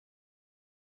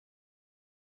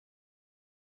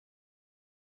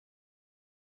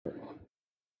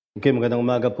Okay, magandang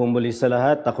umaga po muli sa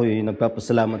lahat. Ako'y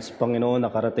nagpapasalamat sa Panginoon.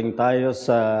 Nakarating tayo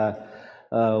sa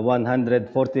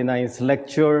 149th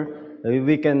lecture.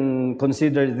 We can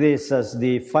consider this as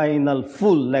the final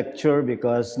full lecture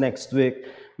because next week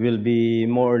will be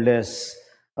more or less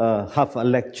half a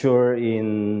lecture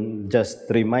in just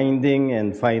reminding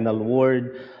and final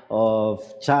word of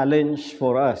challenge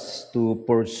for us to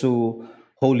pursue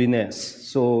holiness.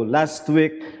 So last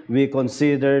week, we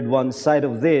considered one side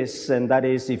of this, and that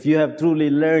is if you have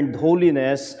truly learned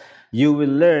holiness, you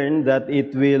will learn that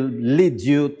it will lead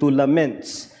you to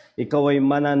laments. Ikaw ay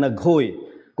mananaghoy.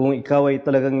 Kung ikaw ay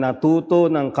talagang natuto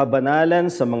ng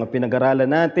kabanalan sa mga pinag-aralan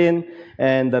natin,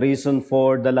 and the reason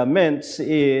for the laments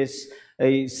is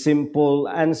a simple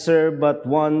answer, but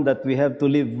one that we have to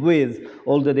live with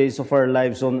all the days of our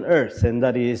lives on earth, and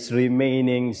that is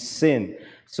remaining sin.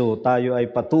 So tayo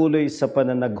ay patuloy sa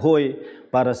pananaghoy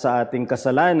para sa ating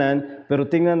kasalanan, pero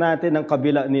tingnan natin ang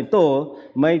kabila nito,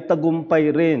 may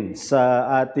tagumpay rin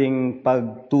sa ating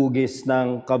pagtugis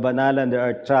ng kabanalan. There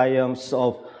are triumphs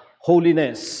of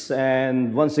holiness.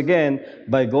 And once again,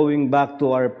 by going back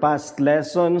to our past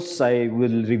lessons, I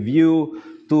will review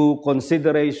two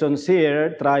considerations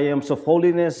here. Triumphs of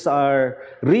holiness are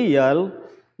real.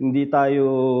 Hindi tayo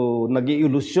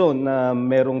nag-iilusyon na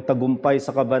merong tagumpay sa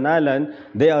kabanalan.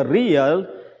 They are real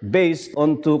based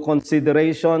on two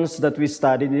considerations that we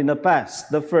studied in the past.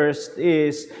 The first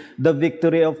is the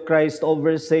victory of Christ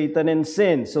over Satan and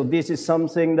sin. So this is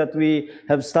something that we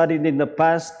have studied in the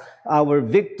past. Our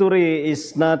victory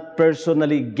is not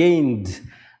personally gained.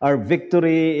 Our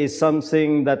victory is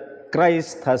something that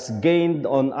Christ has gained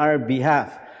on our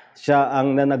behalf. Siya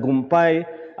ang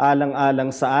nanagumpay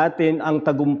alang-alang sa atin. Ang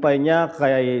tagumpay niya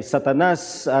kay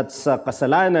Satanas at sa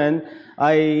kasalanan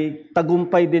ay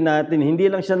tagumpay din natin. Hindi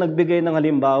lang siya nagbigay ng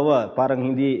halimbawa.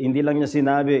 Parang hindi lang niya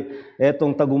sinabi,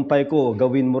 etong tagumpay ko,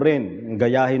 gawin mo rin,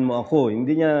 gayahin mo ako.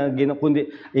 Hindi niya kundi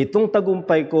itong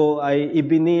tagumpay ko ay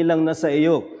ibinilang na sa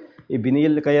iyo.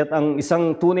 Kaya't ang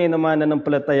isang tunay na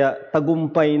mananampalataya,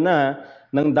 tagumpay na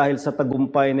nang dahil sa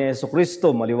tagumpay ni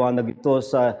Jesucristo. Maliwanag ito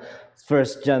sa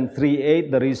 1 John 3:8,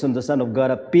 the reason the Son of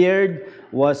God appeared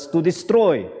was to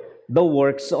destroy the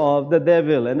works of the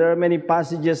devil. And there are many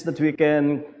passages that we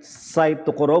can cite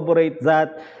to corroborate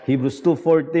that. Hebrews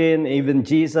 2:14, even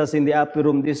Jesus in the upper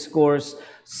room discourse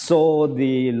saw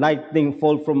the lightning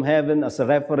fall from heaven as a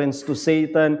reference to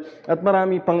Satan. At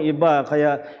marami pang iba,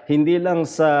 kaya hindi lang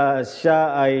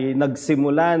siya ay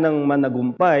nagsimula ng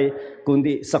managumpay,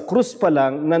 kundi sa krus pa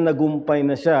lang na nagumpay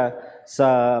na siya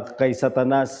kay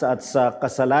Satanas at sa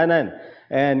kasalanan.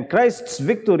 And Christ's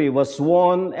victory was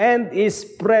won and is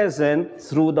present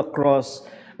through the cross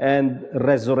and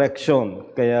resurrection.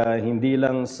 Kaya hindi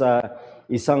lang sa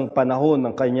isang panahon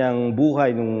ng kanyang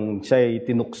buhay nung siya'y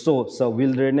tinukso sa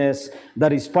wilderness,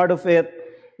 that is part of it.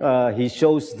 He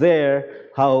shows there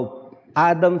how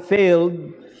Adam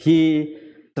failed, he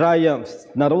triumphed.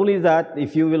 Not only that,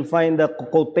 if you will find the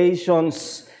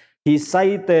quotations he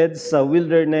cited sa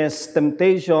wilderness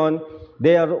temptation,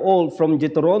 they are all from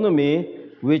Deuteronomy,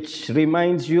 which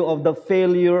reminds you of the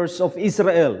failures of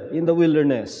Israel in the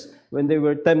wilderness when they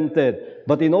were tempted.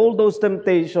 But in all those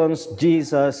temptations,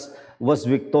 Jesus was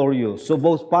victorious. So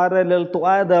both parallel to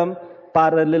Adam,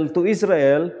 parallel to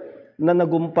Israel, na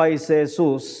nagumpay si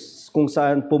Jesus kung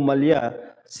saan pumalya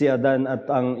si Adan at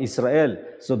ang Israel.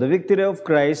 So the victory of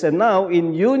Christ, and now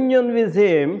in union with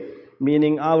Him,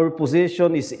 meaning our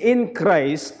position is in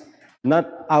Christ,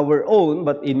 not our own,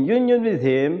 but in union with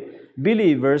Him,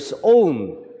 believers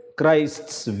own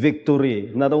Christ's victory.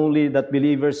 Not only that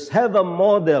believers have a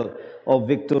model of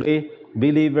victory,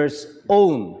 believers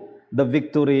own the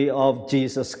victory of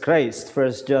Jesus Christ.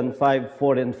 1 John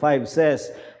 5:4 and 5 says,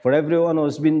 "For everyone who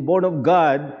has been born of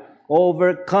God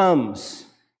overcomes."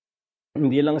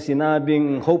 Hindi lang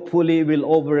sinabing hopefully will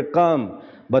overcome,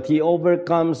 but he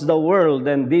overcomes the world,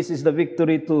 and this is the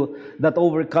victory that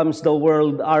overcomes the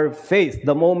world, our faith.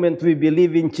 The moment we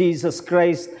believe in Jesus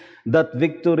Christ, that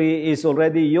victory is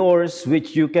already yours,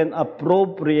 which you can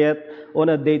appropriate on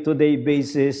a day-to-day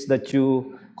basis that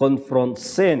you confront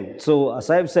sin. So, as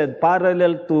I've said,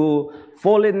 parallel to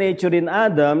fallen nature in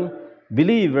Adam,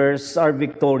 believers are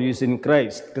victorious in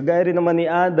Christ. Kagaya rin naman ni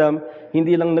Adam,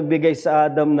 hindi lang nagbigay sa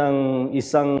Adam ng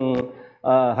isang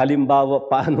halimbawa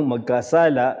paano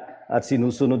magkasala at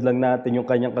sinusunod lang natin yung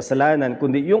kanyang kasalanan,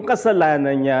 kundi yung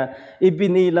kasalanan niya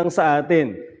ibinilang sa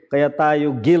atin. Kaya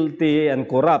tayo guilty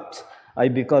and corrupt ay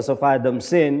because of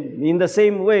Adam's sin. In the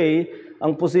same way,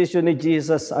 ang position ni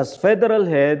Jesus as federal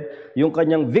head, yung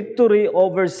kanyang victory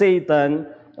over Satan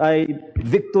ay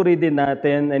victory din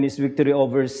natin, and His victory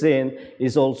over sin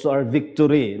is also our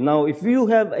victory. Now, if you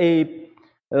have a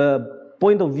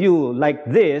point of view like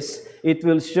this, it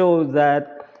will show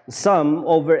that some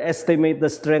overestimate the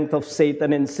strength of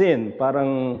Satan and sin.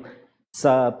 Parang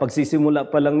sa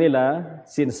pagsisimula pa lang nila,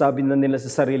 sinasabi na nila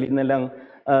sa sarili nilang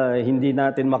hindi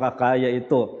natin makakaya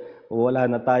ito. Wala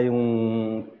na tayong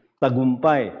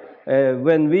tagumpay.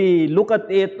 When we look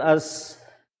at it as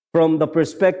from the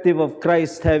perspective of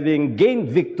Christ having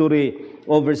gained victory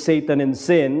over Satan and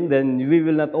sin, then we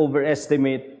will not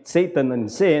overestimate Satan and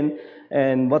sin.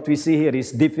 And what we see here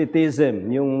is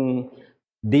defeatism, yung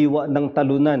diwa ng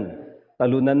talunan.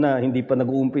 Talunan na, hindi pa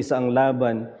nag-uumpisa ang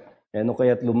laban. Ano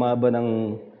kaya't lumaban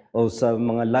sa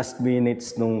mga last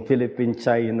minutes nung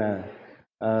Philippine-China,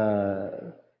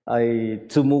 ay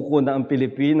sumuko na ang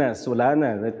Pilipinas. Wala na,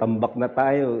 tambak na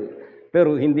tayo.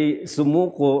 Pero hindi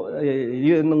sumuko,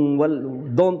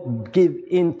 don't give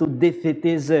in to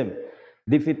defeatism.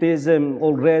 Defeatism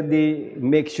already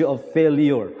makes you a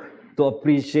failure to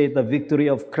appreciate the victory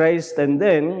of Christ, and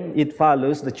then it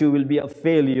follows that you will be a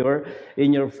failure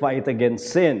in your fight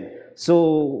against sin.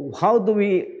 So, how do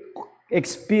we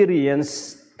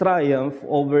experience triumph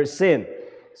over sin?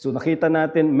 So, nakita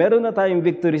natin, meron na tayong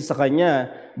victory sa Kanya,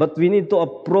 but we need to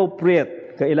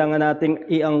appropriate. Kailangan nating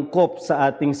iangkop sa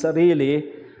ating sarili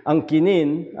ang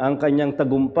kinin, ang Kanyang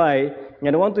tagumpay.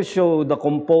 And I want to show the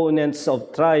components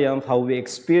of triumph, how we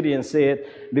experience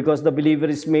it, because the believer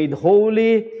is made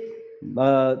holy.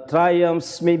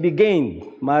 Triumphs may be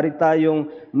gained. Maaari tayong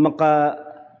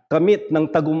makakamit ng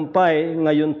tagumpay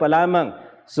ngayon pa lamang.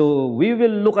 So we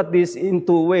will look at this in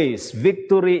two ways.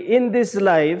 Victory in this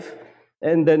life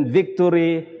and then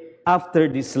victory after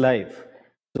this life.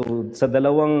 So sa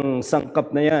dalawang sangkap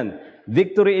na yan.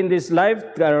 Victory in this life,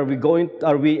 are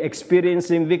we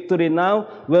experiencing victory now?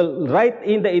 Well, right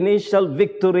in the initial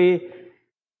victory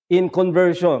in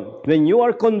conversion. When you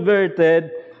are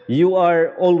converted, you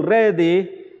are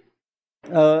already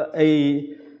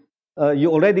you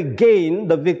already gain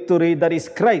the victory that is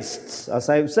Christ's, as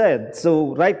I've said.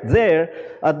 So right there,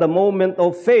 at the moment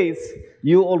of faith,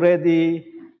 you already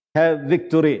have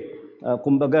victory.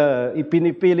 Kumbaga,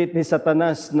 ipinipilit ni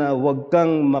Satanas na huwag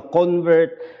kang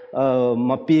ma-convert,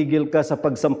 mapigil ka sa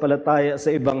pagsampalataya sa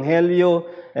Ebanghelyo.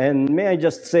 And may I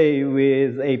just say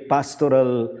with a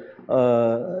pastoral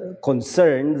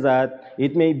concern that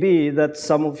it may be that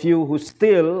some of you who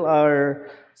still are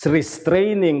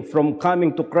restraining from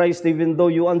coming to Christ, even though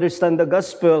you understand the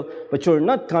gospel, but you're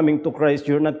not coming to Christ,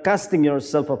 you're not casting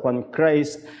yourself upon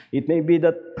Christ. It may be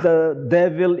that the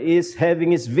devil is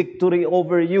having his victory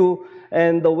over you,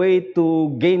 and the way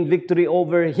to gain victory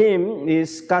over him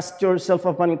is cast yourself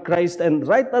upon Christ. And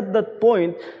right at that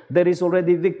point, there is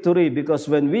already victory, because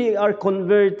when we are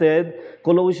converted,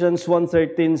 Colossians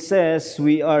 1:13 says,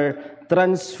 we are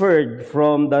transferred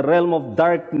from the realm of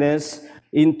darkness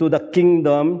into the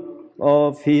kingdom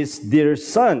of His dear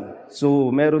Son.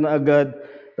 So, meron na agad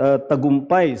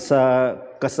tagumpay sa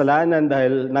kasalanan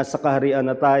dahil nasa kaharian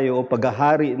na tayo o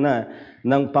paghahari na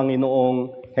ng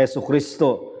Panginoong Heso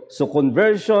Kristo. So,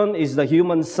 conversion is the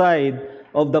human side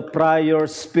of the prior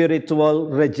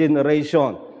spiritual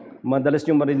regeneration. Madalas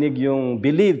nyo marinig yung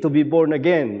believe to be born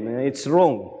again. It's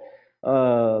wrong.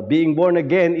 Being born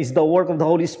again is the work of the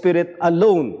Holy Spirit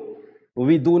alone.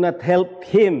 We do not help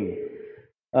Him.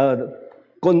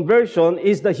 Conversion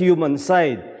is the human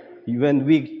side. When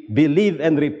we believe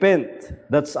and repent,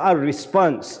 that's our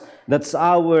response. That's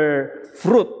our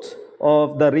fruit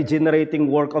of the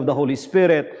regenerating work of the Holy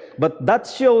Spirit. But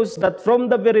that shows that from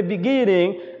the very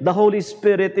beginning, the Holy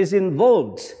Spirit is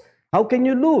involved. How can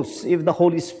you lose if the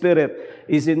Holy Spirit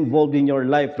is involved in your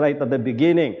life right at the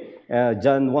beginning?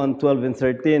 John 1:12 and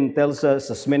 13 tells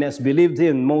us, as many as believed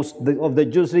Him, most of the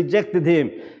Jews rejected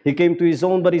Him. He came to His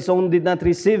own, but His own did not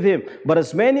receive Him. But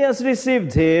as many as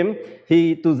received Him,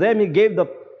 to them He gave the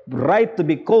right to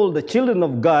be called the children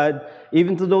of God,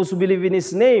 even to those who believe in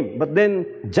His name. But then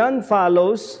John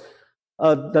follows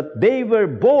that they were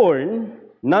born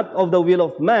not of the will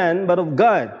of man, but of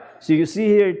God. So you see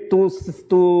here two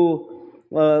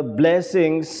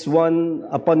blessings. One,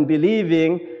 upon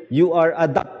believing, you are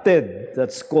adopted.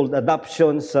 That's called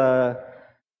adoption sa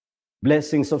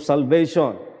blessings of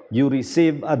salvation. You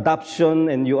receive adoption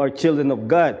and you are children of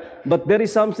God. But there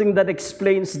is something that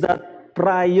explains that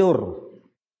prior.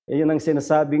 Yan ang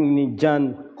sinasabing ni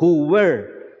John, who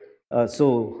were.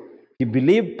 So, he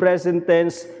believed present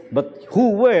tense, but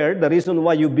who were, the reason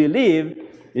why you believe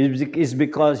is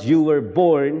because you were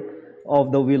born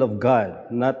of the will of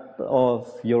God, not of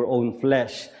your own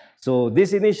flesh. So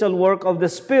this initial work of the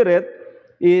Spirit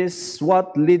is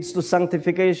what leads to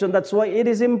sanctification. That's why it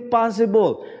is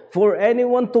impossible for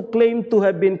anyone to claim to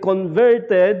have been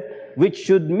converted, which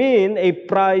should mean a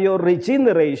prior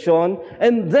regeneration,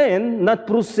 and then not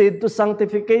proceed to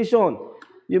sanctification.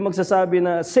 Yung magsasabi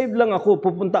na, save lang ako,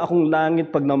 pupunta akong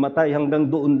langit pag namatay, hanggang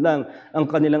doon lang ang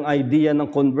kanilang idea ng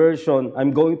conversion.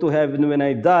 I'm going to heaven when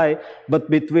I die, but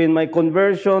between my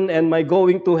conversion and my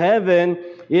going to heaven,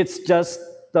 it's just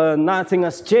nothing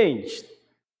has changed.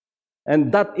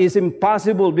 And that is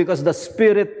impossible because the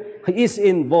Spirit is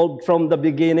involved from the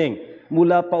beginning.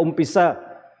 Mula pa umpisa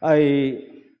ay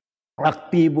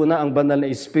aktibo na ang banal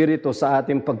na Espiritu sa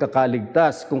ating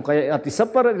pagkakaligtas. Kung kaya, at isa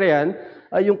pa rin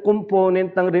ay yung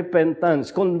component ng repentance.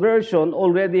 Conversion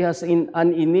already has an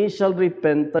initial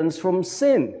repentance from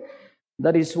sin.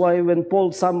 That is why when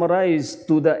Paul summarized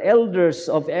to the elders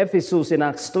of Ephesus in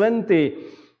Acts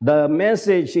 20, the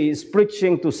message he is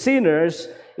preaching to sinners,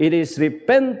 it is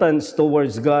repentance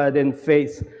towards God and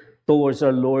faith towards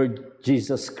our Lord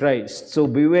Jesus Christ. So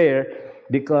beware,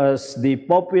 because the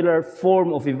popular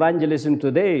form of evangelism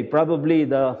today, probably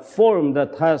the form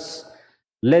that has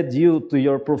led you to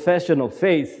your profession of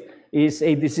faith, is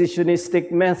a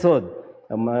decisionistic method.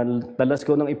 Talas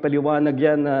ko nang ipaliwanag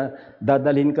yan na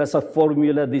dadalhin ka sa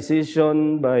formula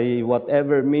decision by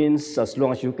whatever means, as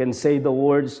long as you can say the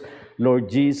words,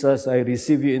 Lord Jesus, I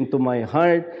receive you into my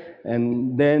heart,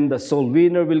 and then the soul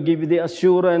winner will give you the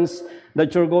assurance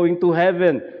that you're going to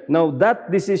heaven. Now,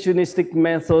 that decisionistic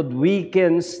method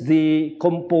weakens the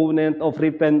component of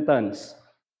repentance.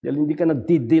 Dahil hindi ka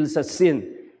nagdi-deal sa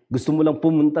sin. Gusto mo lang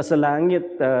pumunta sa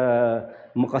langit,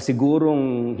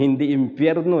 makasigurong hindi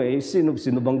impyerno.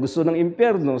 Sino bang gusto ng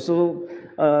impyerno? So,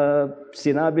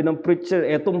 sinabi ng preacher,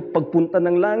 etong pagpunta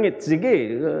ng langit,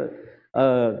 sige,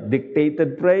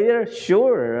 dictated prayer,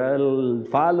 sure, I'll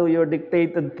follow your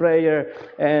dictated prayer.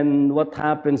 And what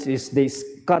happens is they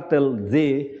scuttle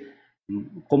the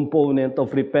component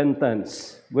of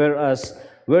repentance. Whereas,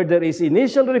 where there is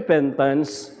initial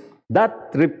repentance,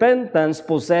 that repentance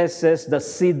possesses the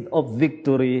seed of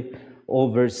victory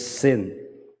over sin.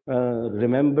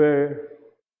 Remember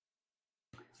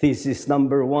thesis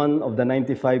number 1 of the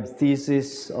 95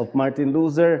 thesis of Martin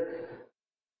Luther?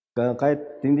 Kahit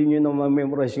hindi nyo na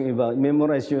ma-memorize yung iba,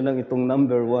 memorize nyo lang itong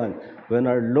number 1.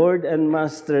 When our Lord and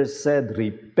Master said,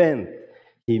 repent,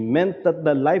 He meant that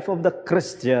the life of the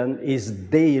Christian is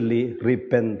daily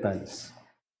repentance.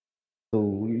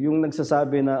 So, yung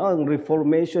nagsasabi na, ang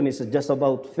Reformation is just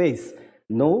about faith.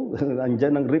 No,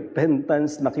 andyan ang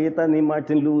repentance. Nakita ni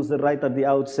Martin Luther right at the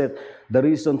outset, the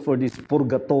reason for this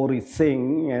purgatory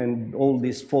thing and all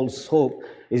this false hope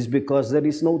is because there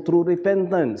is no true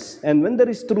repentance. And when there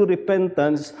is true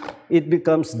repentance, it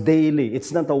becomes daily.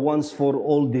 It's not a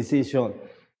once-for-all decision.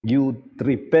 You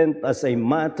repent as a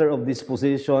matter of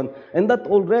disposition, and that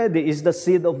already is the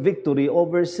seed of victory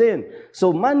over sin.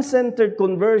 So man-centered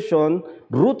conversion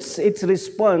roots its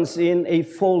response in a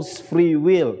false free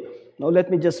will. Now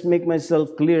let me just make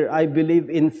myself clear. I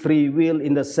believe in free will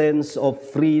in the sense of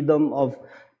freedom of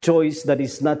choice that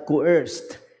is not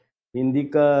coerced. Hindi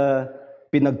ka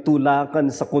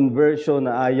pinagtulakan sa conversion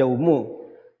na ayaw mo.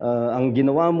 Ang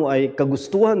ginawa mo ay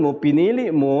kagustuhan mo, pinili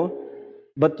mo.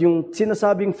 But yung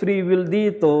sinasabing free will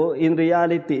dito, in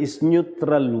reality, is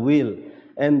neutral will.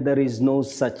 And there is no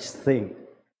such thing.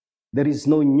 There is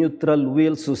no neutral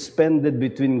will suspended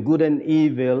between good and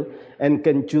evil and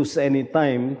can choose any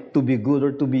time to be good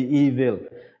or to be evil.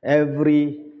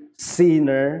 Every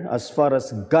sinner, as far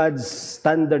as God's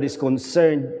standard is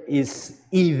concerned, is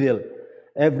evil.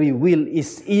 Every will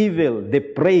is evil,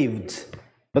 depraved.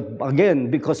 But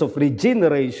again, because of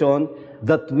regeneration,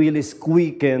 that will is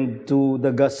quickened to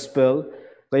the gospel.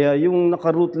 Kaya yung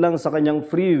nakaroot lang sa kanyang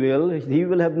free will, he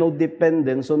will have no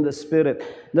dependence on the Spirit.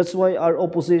 That's why our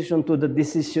opposition to the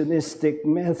decisionistic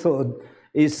method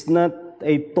is not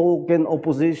a token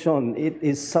opposition. It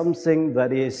is something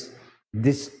that is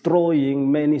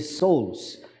destroying many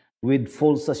souls with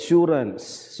false assurance.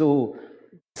 So,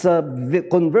 sa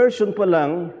conversion pa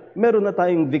lang, meron na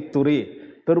tayong victory.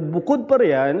 Pero bukod pa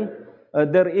riyan,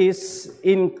 there is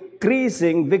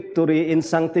increasing victory in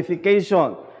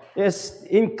sanctification. Yes,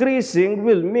 increasing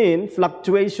will mean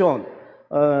fluctuation.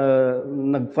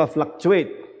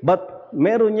 Nagfa-fluctuate. But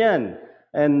meron yan.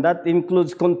 And that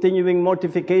includes continuing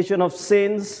mortification of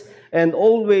sins and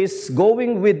always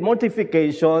going with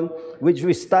mortification, which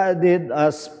we studied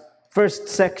as first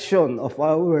section of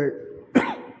our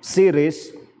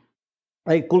series,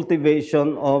 a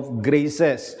cultivation of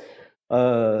graces.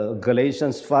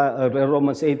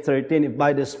 Romans 8:13, if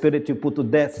by the Spirit you put to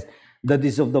death the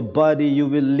deeds of the body, you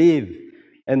will live.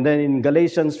 And then in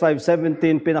Galatians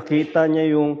 5:17, pinakita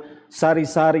niya yung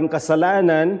sari-saring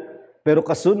kasalanan, pero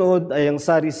kasunod ay ang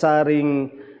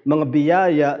sari-saring mga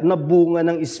biyaya na bunga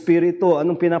ng Espiritu.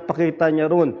 Anong pinapakita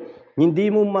niya ron? Hindi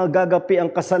mo magagapi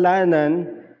ang kasalanan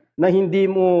na hindi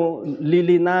mo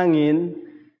lilinangin,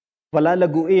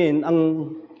 palalaguin ang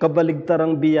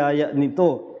kabaligtarang biyaya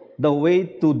nito. The way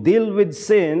to deal with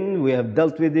sin, we have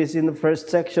dealt with this in the first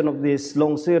section of this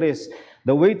long series.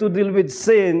 The way to deal with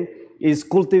sin is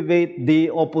cultivate the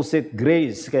opposite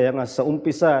grace. Kaya nga sa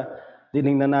umpisa,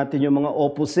 tinignan natin yung mga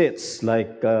opposites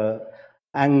like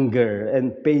anger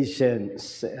and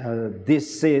patience,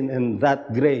 this sin and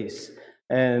that grace.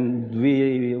 And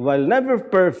we, while never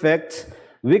perfect,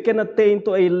 we can attain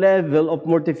to a level of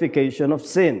mortification of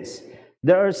sins.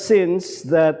 There are sins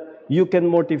that you can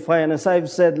mortify. And as I've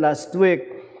said last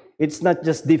week, it's not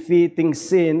just defeating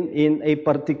sin in a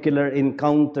particular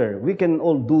encounter. We can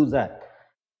all do that.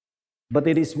 But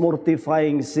it is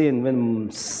mortifying sin when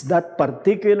that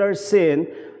particular sin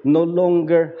no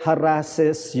longer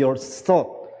harasses your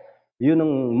thought. Yun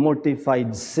ang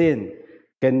mortified sin.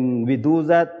 Can we do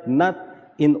that? Not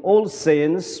in all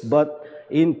sins, but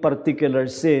in particular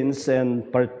sins, and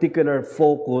particular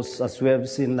focus, as we have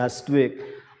seen last week,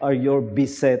 are your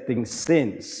besetting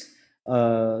sins.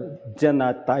 Diyan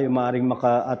na tayo maaaring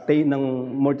maka-attain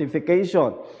ng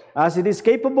mortification. As it is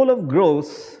capable of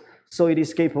growth, so it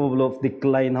is capable of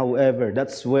decline, however.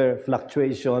 That's where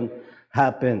fluctuation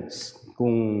happens.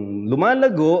 Kung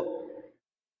lumalago,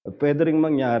 pwede rin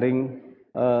mangyaring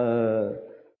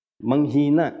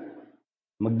manghina,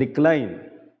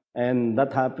 mag-decline. And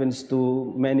that happens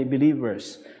to many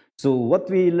believers. So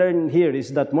what we learn here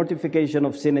is that mortification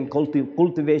of sin and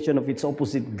cultivation of its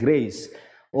opposite grace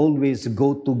always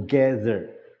go together,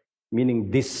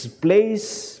 meaning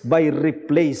displace by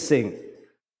replacing.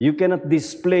 You cannot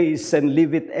displace and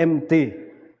leave it empty.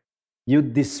 You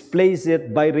displace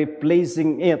it by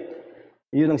replacing it.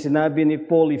 Yun ang sinabi ni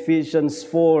Paul, Ephesians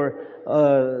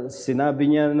 4,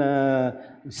 sinabi niya na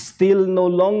still no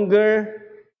longer,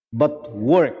 but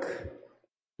work.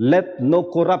 Let no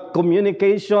corrupt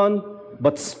communication,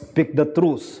 but speak the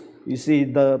truth. You see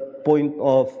the point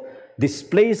of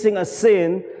displacing a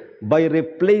sin by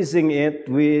replacing it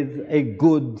with a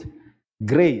good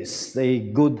grace, a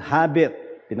good habit.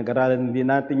 Pinag-aralan din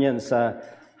natin yan sa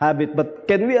habit. But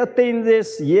can we attain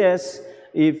this? Yes,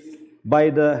 if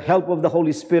by the help of the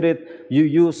Holy Spirit, you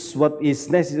use what is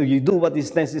necessary, you do what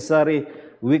is necessary,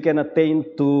 we can attain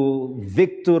to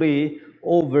victory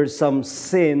over some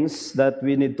sins that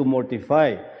we need to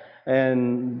mortify.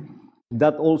 And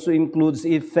that also includes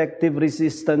effective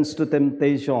resistance to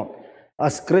temptation.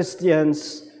 As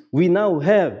Christians, we now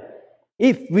have,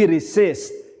 if we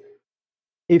resist,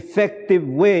 effective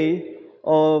way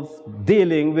of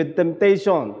dealing with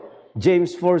temptation.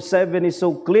 James 4:7 is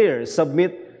so clear.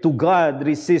 Submit to God,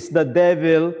 resist the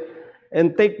devil,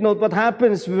 and take note what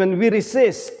happens when we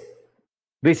resist.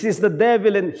 Resist the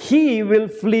devil and he will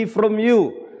flee from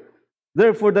you.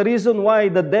 Therefore, the reason why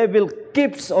the devil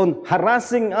keeps on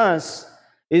harassing us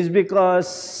is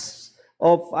because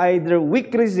of either weak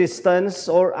resistance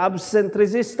or absent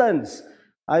resistance.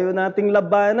 Ayaw nating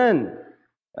labanan.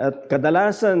 At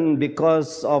kadalasan,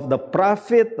 because of the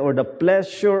profit or the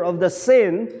pleasure of the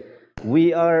sin,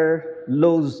 we are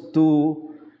loath to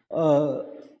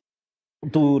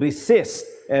resist.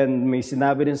 And may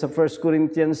sinabi din sa 1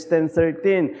 Corinthians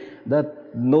 10:13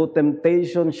 that no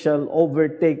temptation shall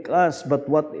overtake us but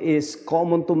what is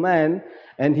common to man,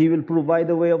 and he will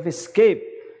provide a way of escape.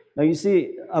 Now you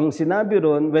see, ang sinabi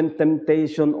ron, when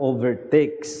temptation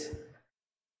overtakes.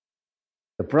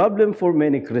 The problem for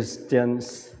many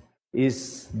Christians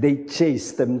is they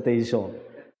chase temptation.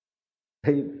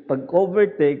 Pag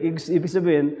overtake, ibig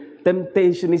sabihin,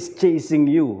 temptation is chasing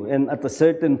you, and at a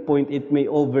certain point, it may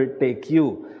overtake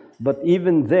you. But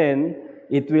even then,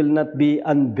 it will not be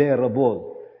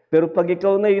unbearable. Pero pag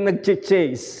ikaw na yung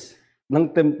nag-chase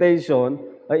ng temptation,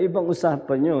 ay ibang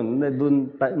usapan yun, na doon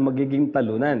magiging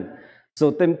talunan. So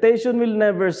temptation will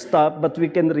never stop, but we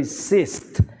can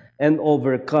resist and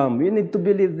overcome. You need to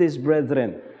believe this,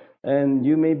 brethren. And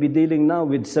you may be dealing now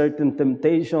with certain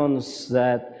temptations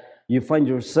that you find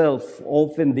yourself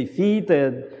often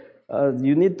defeated.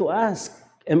 You need to ask,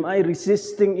 am I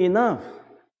resisting enough?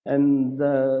 And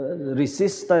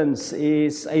resistance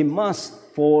is a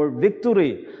must for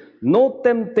victory. No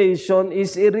temptation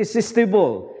is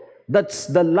irresistible. That's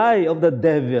the lie of the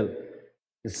devil.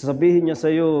 Sabihin niya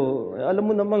sa'yo, alam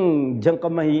mo namang diyan ka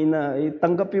mahina,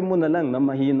 tanggapin mo na lang na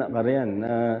mahina ka riyan.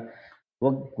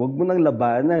 Wag mo nang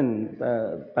labanan,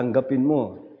 tanggapin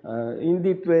mo.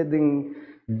 Hindi pwedeng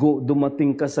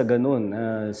dumating ka sa ganun.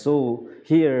 So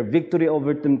here, victory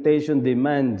over temptation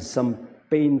demands some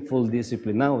painful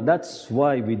discipline. Now, that's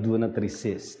why we do not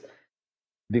resist,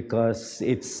 because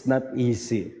it's not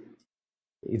easy.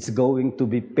 It's going to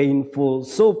be painful,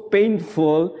 so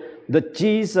painful that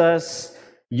Jesus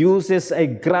uses a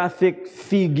graphic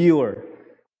figure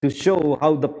to show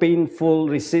how the painful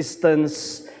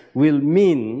resistance will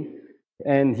mean,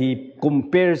 and he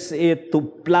compares it to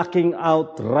plucking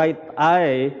out right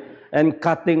eye and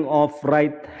cutting off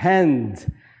right hand.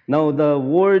 Now, the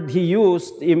words he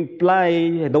used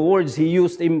imply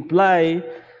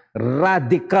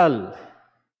radical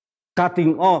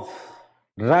cutting off,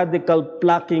 radical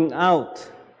plucking out.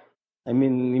 I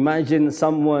mean, imagine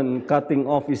someone cutting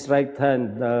off his right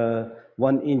hand,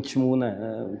 1 inch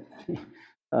muna.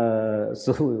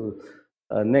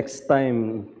 Next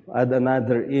time, add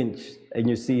another inch, and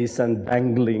you see his hand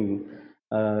dangling.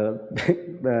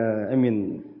 I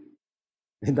mean,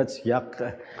 that's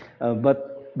yuck.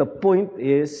 But the point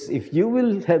is, if you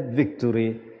will have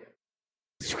victory,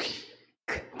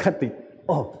 cut it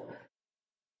off,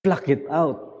 pluck it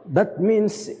out. That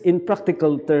means, in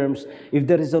practical terms, if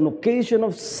there is an occasion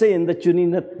of sin that you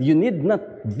need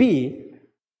not be,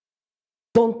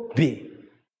 don't be.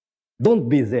 Don't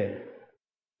be there.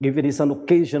 If it is an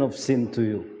occasion of sin to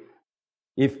you.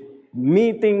 If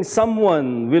meeting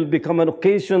someone will become an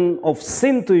occasion of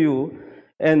sin to you,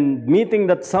 and meeting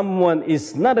that someone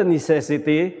is not a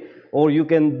necessity, or you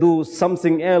can do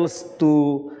something else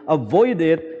to avoid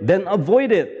it, then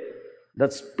avoid it.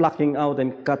 That's plucking out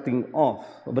and cutting off.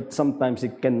 But sometimes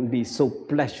it can be so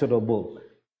pleasurable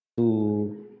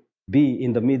to be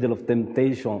in the middle of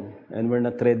temptation, and we're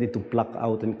not ready to pluck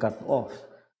out and cut off.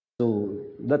 So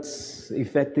that's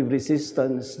effective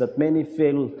resistance that many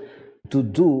fail to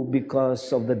do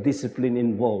because of the discipline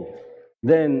involved.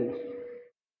 Then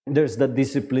there's the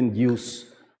disciplined use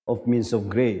of means of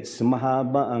grace.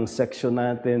 Mahaba ang section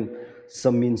natin sa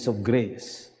means of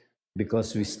grace,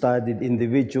 because we studied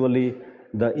individually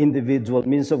the individual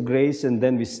means of grace, and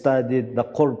then we studied the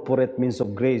corporate means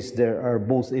of grace. There are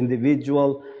both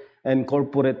individual and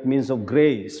corporate means of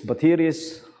grace. But here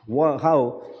is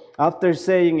how, after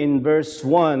saying in verse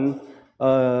 1,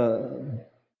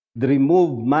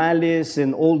 remove malice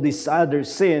and all these other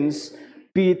sins,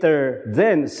 Peter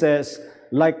then says,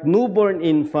 like newborn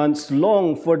infants,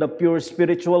 long for the pure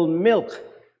spiritual milk,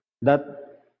 that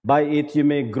by it you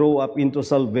may grow up into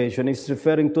salvation. It's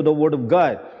referring to the Word of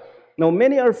God. Now,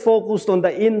 many are focused on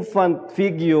the infant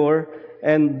figure,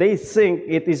 and they think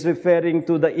it is referring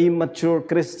to the immature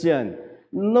Christian.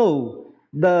 No,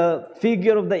 the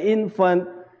figure of the infant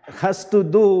has to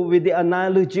do with the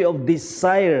analogy of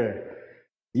desire.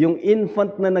 Yung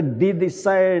infant na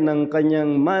nagdi-desire ng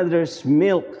kanyang mother's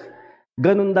milk,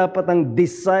 ganun dapat ang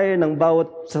desire ng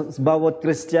bawat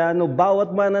Kristiyano,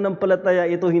 bawat mananampalataya.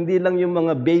 Ito hindi lang yung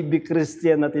mga baby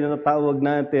Christian na tinatawag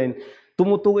natin.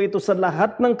 Tumutukoy ito sa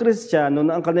lahat ng Kristiyano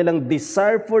na ang kanilang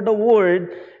desire for the Word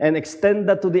and extend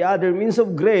that to the other means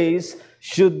of grace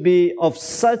should be of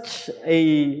such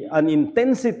an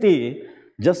intensity,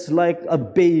 just like a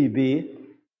baby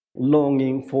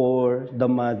longing for the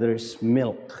mother's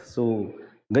milk. So,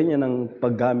 ganyan ang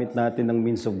paggamit natin ng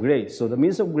means of grace. So, the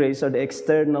means of grace are the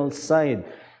external side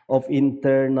of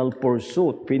internal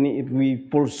pursuit. We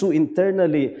pursue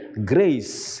internally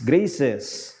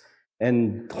graces,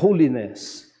 and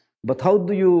holiness. But how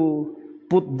do you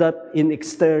put that in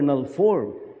external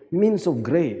form? Means of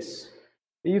grace.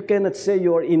 You cannot say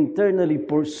you are internally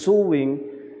pursuing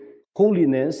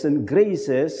holiness and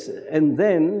graces, and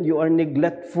then you are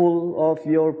neglectful of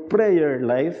your prayer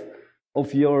life,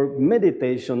 of your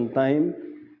meditation time,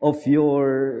 of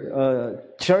your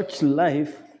church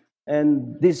life,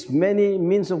 and these many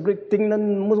means of grace.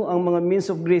 Tingnan mo ang mga means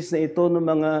of grace na ito ng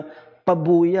mga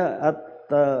pabuya at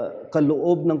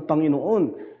kaloob ng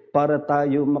Panginoon para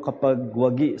tayo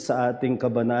makapagwagi sa ating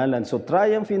kabanalan. So,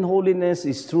 triumph in holiness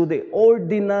is through the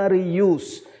ordinary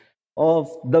use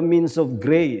of the means of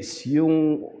grace.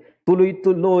 Yung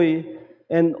tuloy-tuloy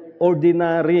and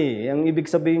ordinary. Ang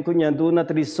ibig sabihin ko niyan, do not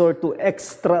resort to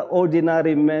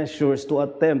extraordinary measures to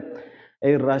attempt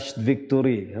a rushed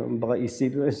victory. Baka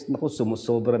isipin, naku,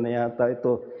 sumusobra na yata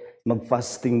ito.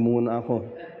 Mag-fasting muna ako.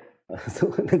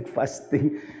 So,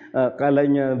 nag-fasting. Kala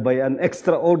niya by an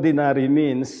extraordinary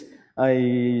means ay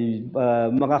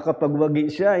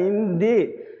makakapagwagi siya.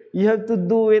 Hindi. You have to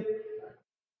do it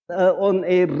on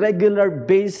a regular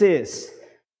basis.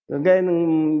 Gaya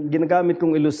ng ginagamit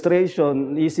kong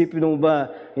illustration, isipin mo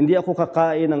ba, hindi ako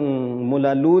kakain ng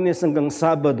mula Lunes hanggang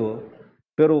Sabado,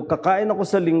 pero kakain ako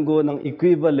sa linggo ng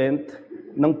equivalent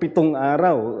ng 7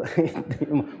 araw.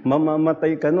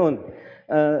 Mamamatay ka nun.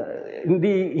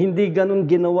 Hindi ganun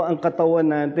ginawa ang katawan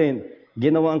natin.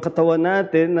 Ginawa ang katawan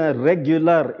natin na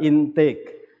regular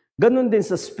intake. Ganon din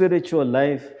sa spiritual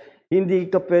life. Hindi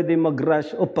ka pwede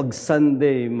mag-rush o pag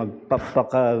Sunday, I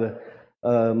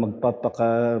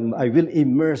will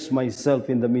immerse myself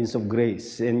in the means of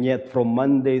grace. And yet from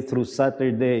Monday through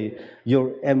Saturday,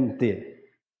 you're empty.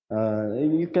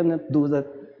 You cannot do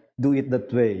it that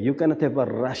way. You cannot have a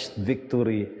rushed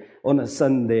victory on a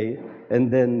Sunday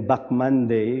and then back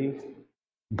Monday,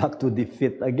 back to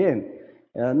defeat again.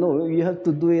 No, you have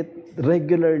to do it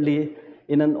regularly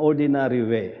in an ordinary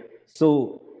way.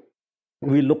 So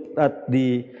we looked at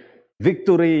the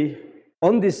victory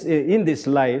in this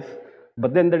life,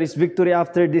 but then there is victory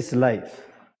after this life.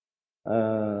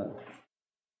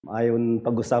 Ayon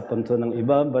pag-usapan to ng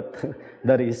iba, but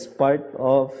that is part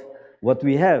of what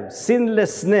we have.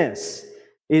 Sinlessness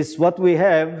is what we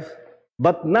have,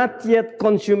 but not yet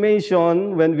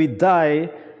consummation when we die,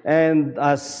 and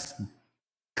as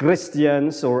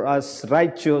Christians or as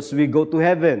righteous, we go to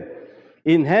heaven.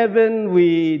 In heaven,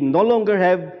 we no longer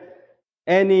have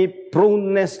any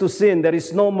proneness to sin. There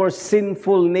is no more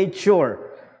sinful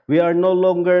nature. We are no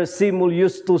longer simul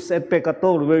justus et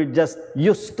peccator. We're just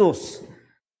justus.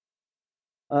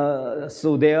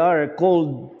 So they are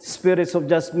called spirits of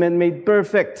just men made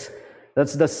perfect.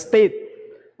 That's the state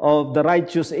of the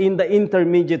righteous in the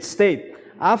intermediate state.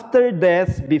 After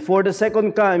death, before the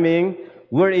second coming,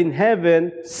 we're in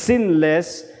heaven,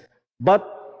 sinless, but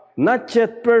not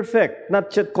yet perfect,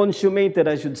 not yet consummated,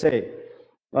 I should say.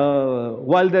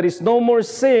 While there is no more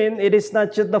sin, it is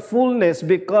not yet the fullness,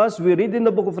 because we read in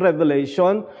the book of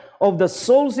Revelation of the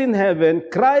souls in heaven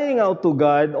crying out to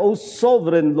God, O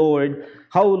sovereign Lord,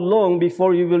 how long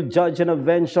before you will judge and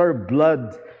avenge our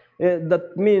blood?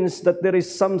 That means that there is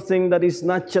something that is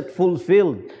not yet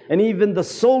fulfilled. And even the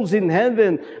souls in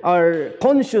heaven are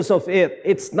conscious of it.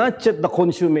 It's not yet the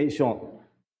consummation.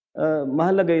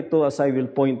 Mahalaga ito, as I will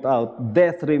point out,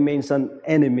 death remains an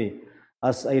enemy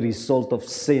as a result of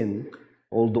sin,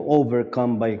 although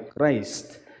overcome by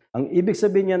Christ. Ang ibig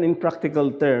sabihin niyan in practical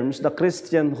terms, the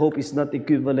Christian hope is not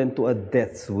equivalent to a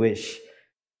death wish.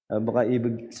 Baka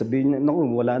ibig sabihin niya,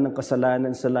 naku, wala nang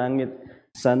kasalanan sa langit,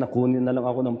 sana kunin na lang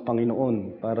ako ng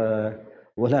Panginoon para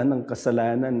wala nang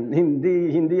kasalanan.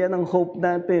 Hindi yan ang hope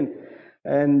natin.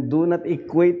 And do not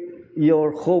equate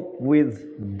your hope with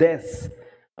death,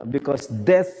 because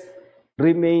death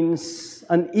remains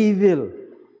an evil.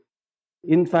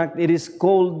 In fact, it is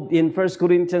called in 1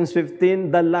 Corinthians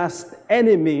 15, the last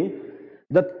enemy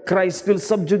that Christ will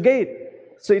subjugate.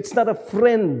 So it's not a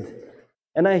friend.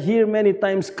 And I hear many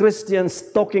times Christians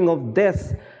talking of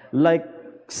death like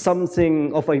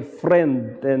something of a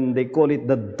friend, and they call it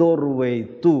the doorway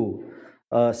to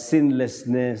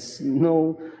sinlessness.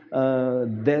 No,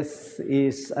 death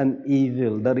is an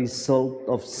evil, the result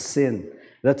of sin.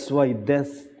 That's why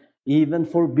death, even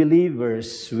for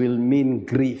believers, will mean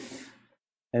grief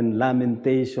and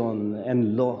lamentation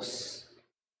and loss.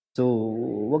 So,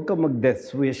 huwag ka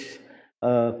mag-death wish.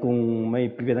 Kung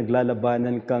may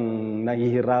pinaglalabanan kang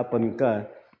nahihirapan ka,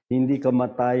 hindi ka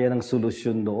mataya ng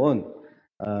solusyon doon.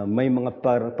 May mga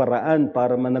paraan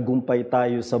para managumpay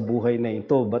tayo sa buhay na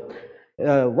ito. But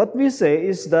what we say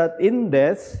is that in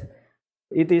death,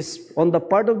 it is on the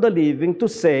part of the living to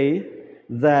say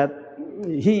that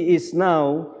he is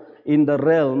now in the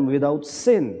realm without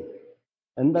sin.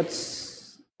 And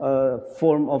that's a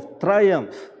form of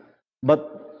triumph. But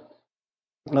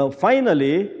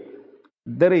finally,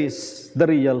 there is the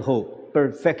real hope,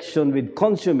 perfection with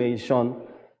consummation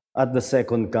at the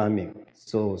second coming.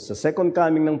 So, sa second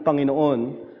coming ng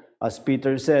Panginoon, as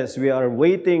Peter says, we are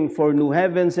waiting for new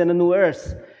heavens and a new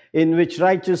earth in which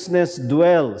righteousness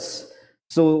dwells.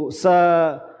 So,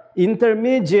 sa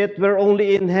intermediate, we're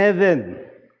only in heaven.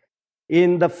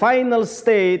 In the final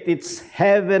state, it's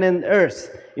heaven and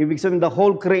earth. Ibig sabihin, the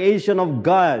whole creation of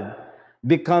God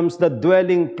becomes the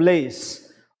dwelling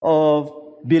place of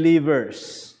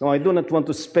believers. No, I do not want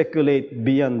to speculate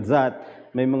beyond that.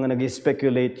 May mga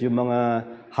nag-speculate yung mga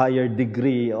higher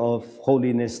degree of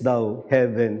holiness daw,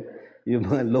 heaven, yung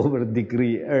mga lower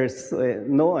degree, earth.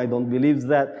 No, I don't believe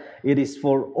that. It is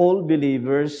for all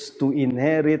believers to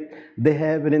inherit the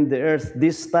heaven and the earth,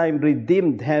 this time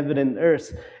redeemed heaven and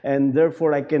earth. And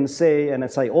therefore I can say, and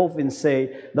as I often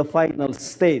say, the final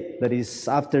state, that is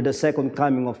after the second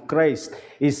coming of Christ,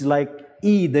 is like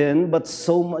Eden, but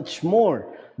so much more.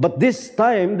 But this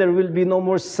time, there will be no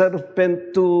more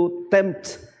serpent to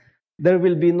tempt. There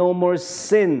will be no more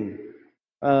sin.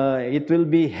 It will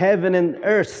be heaven and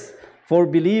earth for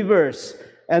believers.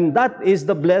 And that is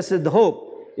the blessed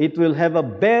hope. It will have a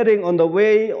bearing on the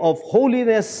way of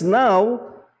holiness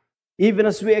now, even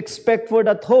as we expect for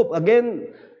that hope. Again,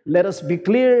 Let us be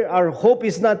clear, our hope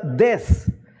is not death.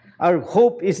 Our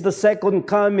hope is the second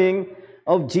coming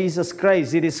of Jesus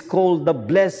Christ. It is called the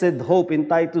blessed hope in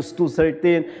Titus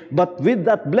 2:13. But with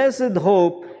that blessed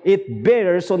hope, it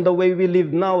bears on the way we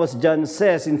live now, as John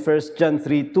says in 1 John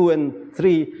 3:2 and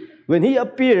 3. When He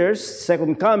appears,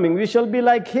 second coming, we shall be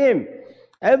like Him.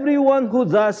 Everyone who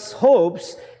thus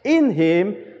hopes in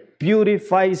Him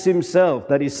purifies himself,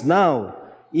 that is now,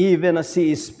 even as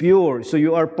He is pure. So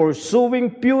you are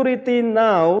pursuing purity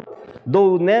now,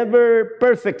 though never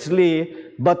perfectly,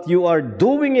 but you are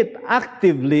doing it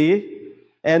actively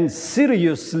and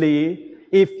seriously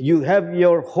if you have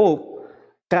your hope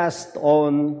cast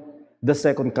on the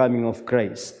second coming of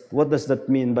Christ. What does that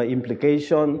mean by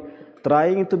implication?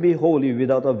 Trying to be holy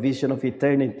without a vision of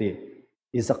eternity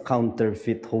is a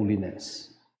counterfeit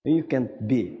holiness. You can't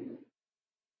be.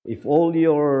 If all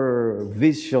your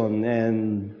vision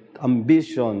and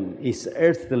ambition is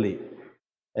earthly,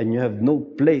 and you have no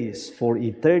place for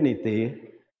eternity,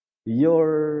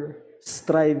 you're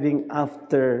striving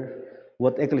after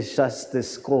what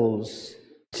Ecclesiastes calls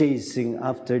chasing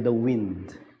after the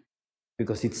wind,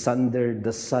 because it's under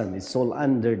the sun. It's all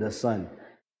under the sun.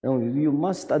 Now, you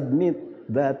must admit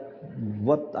that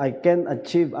what I can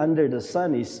achieve under the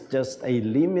sun is just a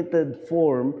limited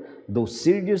form, though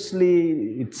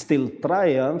seriously it's still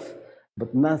triumph,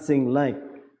 but nothing like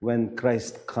when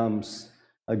Christ comes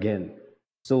again.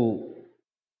 So,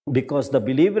 because the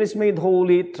believer is made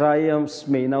holy, triumphs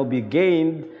may now be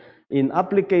gained in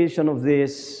application of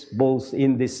this, both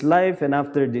in this life and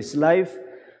after this life.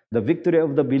 The victory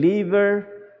of the believer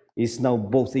is now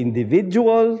both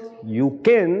individual. You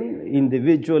can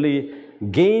individually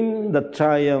gain the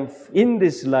triumph in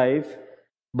this life,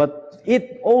 but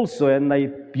it also, and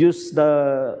I use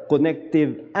the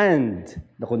connective and,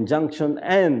 the conjunction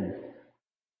and,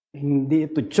 hindi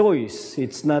ito choice.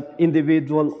 It's not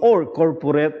individual or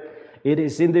corporate. It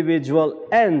is individual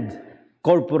and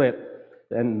corporate.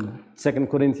 And 2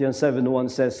 Corinthians 7:1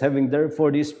 says, having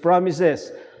therefore these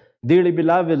promises, dearly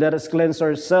beloved, let us cleanse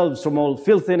ourselves from all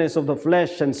filthiness of the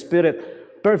flesh and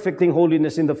spirit, perfecting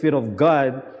holiness in the fear of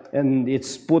God. And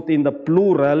it's put in the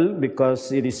plural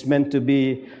because it is meant to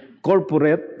be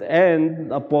corporate.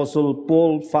 And Apostle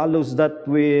Paul follows that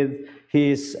with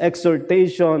his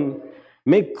exhortation,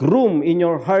 make room in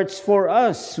your hearts for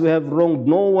us. We have wronged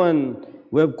no one,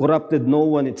 we have corrupted no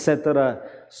one, etc.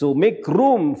 So make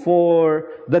room for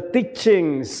the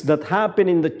teachings that happen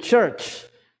in the church,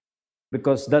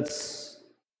 because that's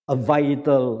a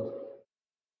vital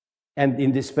and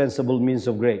indispensable means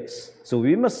of grace. So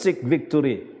we must seek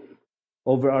victory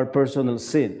over our personal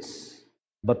sins,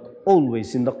 but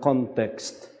always in the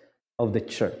context of the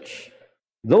church.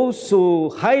 Those who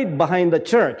hide behind the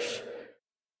church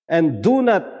and do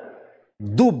not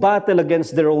do battle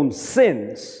against their own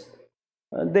sins,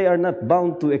 they are not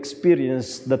bound to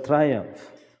experience the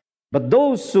triumph. But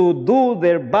those who do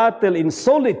their battle in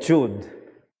solitude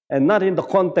and not in the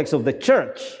context of the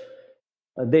church,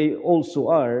 they also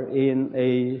are in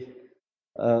a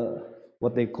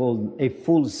what they call a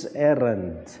fool's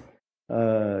errand.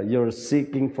 You're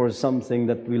seeking for something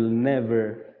that will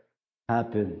never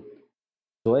happen.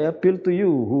 So I appeal to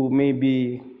you who may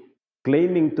be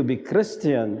claiming to be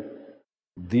Christian,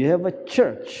 do you have a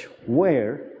church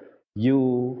where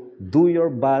you do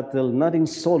your battle not in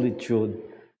solitude,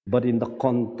 but in the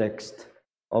context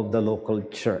of the local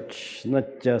church?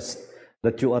 Not just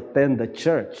that you attend the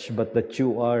church, but that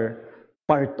you are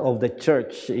part of the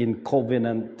church in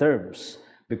covenant terms,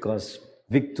 because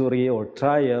victory or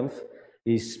triumph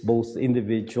is both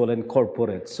individual and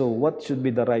corporate. So what should be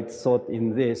the right thought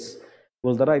in this?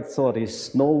 Well, the right thought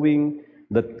is knowing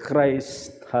that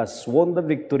Christ has won the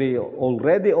victory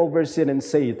already over sin and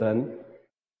Satan.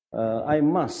 I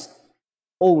must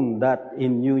own that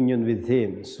in union with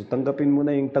Him. So tanggapin mo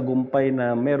na yung tagumpay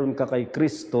na meron ka kay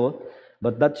Kristo,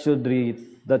 but that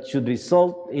should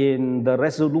result in the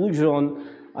resolution,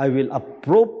 I will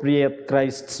appropriate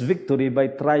Christ's victory by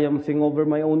triumphing over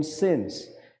my own sins.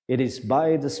 It is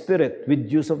by the Spirit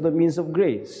with use of the means of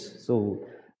grace. So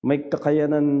may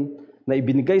kakayanan na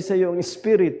ibinigay sa iyo ang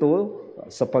Espiritu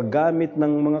sa paggamit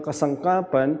ng mga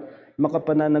kasangkapan,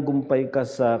 makapananagumpay ka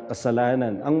sa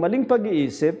kasalanan. Ang maling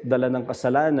pag-iisip, dala ng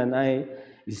kasalanan, ay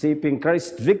isiping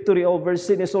Christ's victory over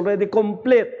sin is already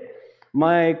complete.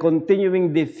 My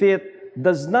continuing defeat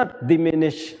does not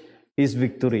diminish His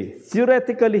victory.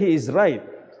 Theoretically, He is right,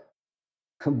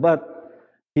 but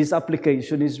His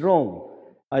application is wrong.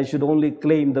 I should only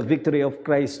claim the victory of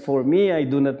Christ for me. I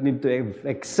do not need to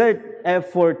exert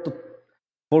effort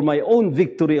for my own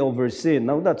victory over sin.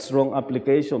 Now, that's wrong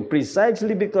application.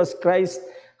 Precisely because Christ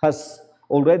has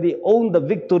already owned the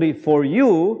victory for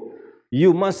you,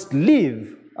 you must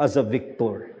live as a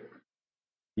victor.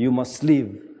 You must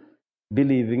live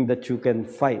believing that you can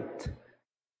fight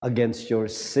against your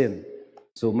sin.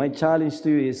 So my challenge to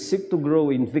you is seek to grow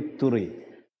in victory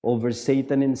over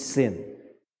Satan and sin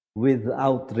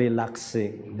without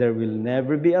relaxing. There will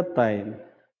never be a time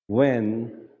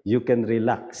when you can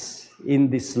relax in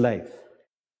this life.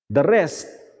 The rest,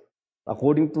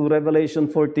 according to Revelation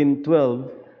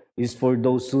 14:12, is for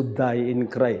those who die in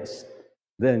Christ.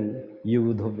 Then you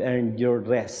would have earned your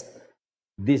rest.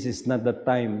 This is not the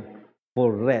time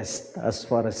for rest as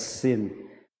far as sin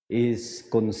is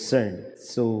concerned.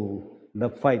 So the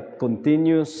fight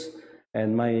continues,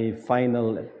 and my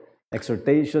final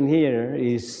exhortation here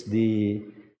is the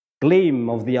claim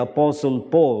of the Apostle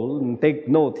Paul. And take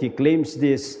note, he claims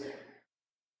this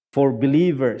for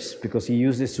believers because he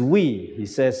uses we. He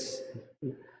says,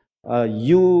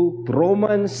 you,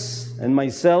 Romans, and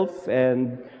myself,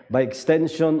 and by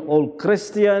extension, all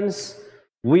Christians,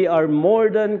 we are more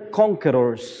than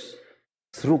conquerors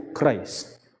through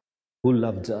Christ who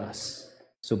loved us.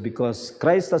 So because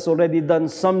Christ has already done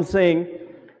something,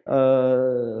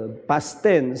 past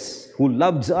tense, who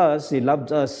loves us, he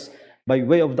loved us by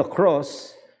way of the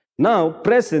cross. Now,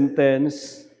 present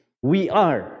tense, we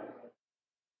are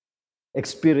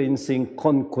experiencing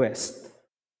conquest.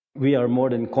 We are more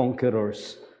than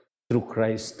conquerors through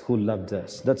Christ who loved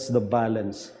us. That's the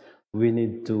balance we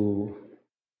need to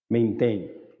maintain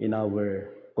in our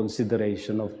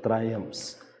consideration of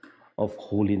triumphs of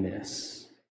holiness.